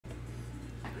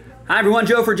Hi everyone,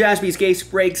 Joe for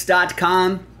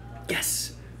jaspyscasebreaks.com.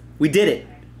 Yes, we did it.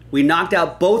 We knocked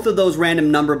out both of those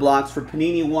random number blocks for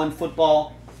Panini 1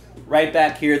 football. Right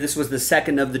back here, this was the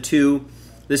second of the two.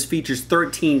 This features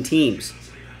 13 teams.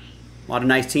 A lot of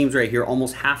nice teams right here,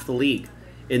 almost half the league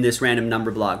in this random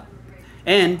number block.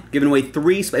 And giving away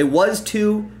 3, it was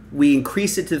 2, we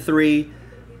increased it to 3,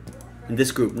 and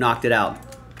this group knocked it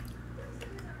out.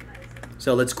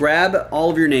 So let's grab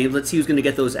all of your names. Let's see who's going to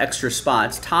get those extra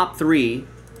spots. Top 3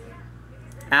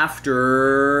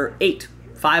 after 8.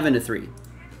 5 into 3.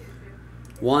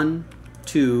 1,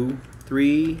 2,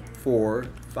 3, 4,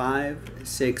 5,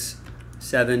 6,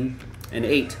 7, and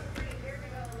 8.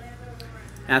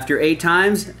 After 8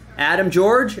 times, Adam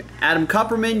George, Adam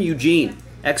Kupperman, Eugene.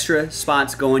 Extra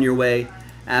spots going your way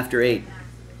after 8.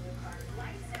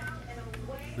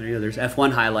 There you go. There's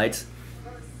F1 highlights.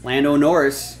 Lando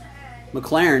Norris.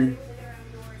 McLaren,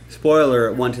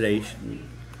 spoiler, won today. You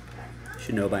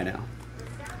should know by now.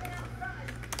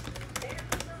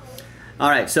 All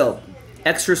right, so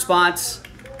extra spots.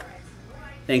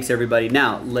 Thanks, everybody.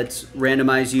 Now, let's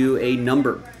randomize you a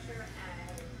number.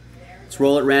 Let's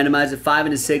roll it, randomize it 5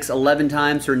 into 6, 11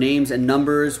 times for names and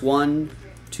numbers. 1,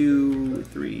 2,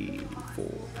 3, 4,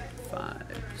 5,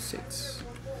 6,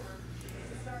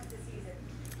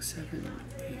 7,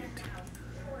 8.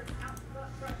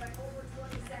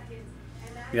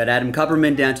 We got Adam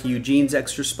Kupperman down to Eugene's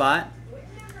extra spot.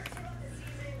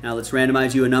 Now let's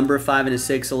randomize you a number, 5 into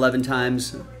 6, 11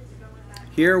 times.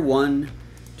 Here, 1,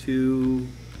 2,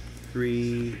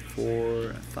 3,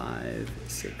 4, 5,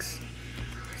 6,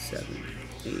 7,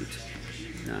 8,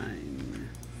 9,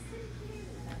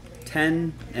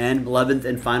 10, and 11th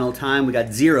and final time, we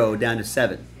got 0 down to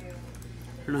 7.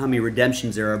 I don't know how many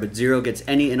redemptions there are, but 0 gets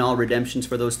any and all redemptions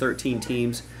for those 13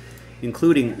 teams,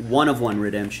 including 1 of 1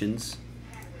 redemptions.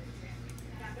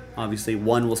 Obviously,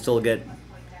 1 will still get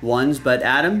 1s, but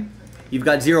Adam, you've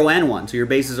got 0 and 1, so your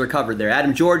bases are covered there.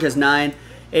 Adam George has 9,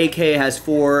 AK has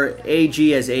 4, AG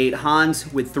has 8,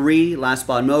 Hans with 3, Last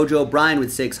Spot Mojo, Brian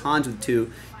with 6, Hans with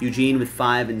 2, Eugene with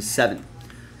 5 and 7.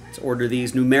 Let's order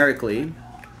these numerically.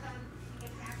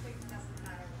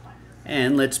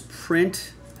 And let's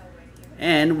print,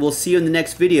 and we'll see you in the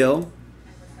next video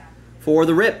for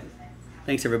the rip.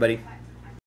 Thanks, everybody.